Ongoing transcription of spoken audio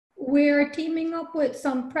We're teaming up with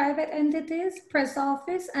some private entities, press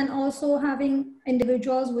office, and also having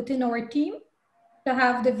individuals within our team to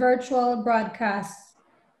have the virtual broadcasts.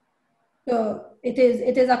 So it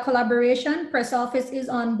is a collaboration. Press office is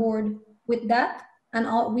on board with that. And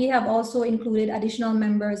we have also included additional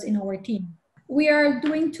members in our team. We are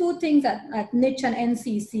doing two things at NICH and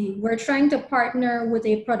NCC. We're trying to partner with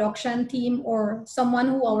a production team or someone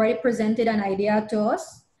who already presented an idea to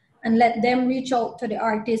us and let them reach out to the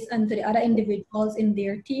artists and to the other individuals in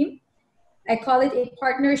their team. I call it a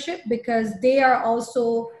partnership because they are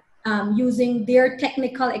also using their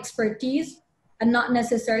technical expertise and not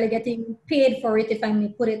necessarily getting paid for it, if I may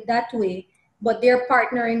put it that way, but they're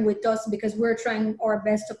partnering with us because we're trying our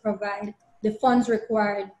best to provide the funds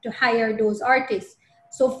required to hire those artists.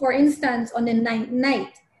 So for instance, on the 9th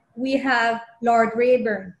night, we have Lord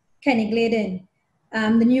Rayburn, Kenny Gladen,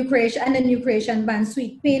 the New Creation Band,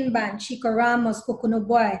 Sweet Pain Band, Chico Ramos, Cocono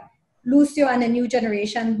Boy, Lucio and the New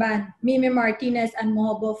Generation Band, Mimi Martinez and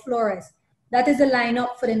Mohobo Flores. That is the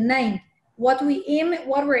lineup for the 9th. What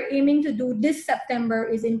we're aiming to do this September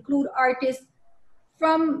is include artists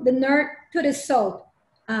from the north to the south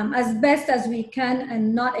as best as we can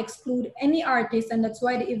and not exclude any artist. And that's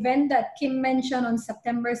why the event that Kim mentioned on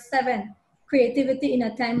September 7th, Creativity in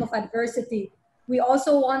a Time of Adversity, we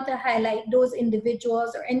also want to highlight those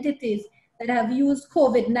individuals or entities that have used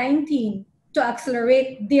COVID-19 to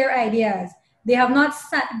accelerate their ideas. They have not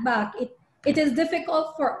sat back. It is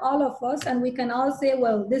difficult for all of us, and we can all say,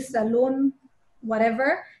 well, this is alone,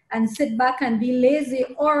 whatever, and sit back and be lazy,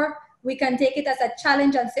 or we can take it as a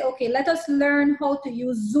challenge and say, okay, let us learn how to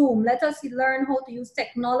use Zoom. Let us learn how to use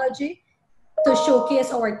technology to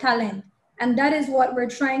showcase our talent. And that is what we're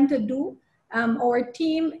trying to do. Our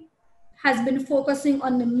team has been focusing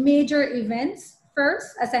on the major events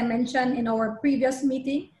first, as I mentioned in our previous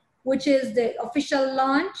meeting, which is the official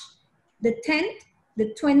launch, the 10th,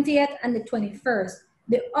 the 20th, and the 21st.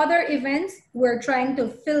 The other events we're trying to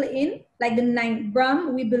fill in, like the 9th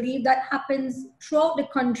Bram, we believe that happens throughout the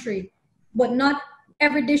country, but not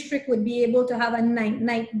every district would be able to have a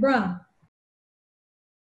 9th Bram.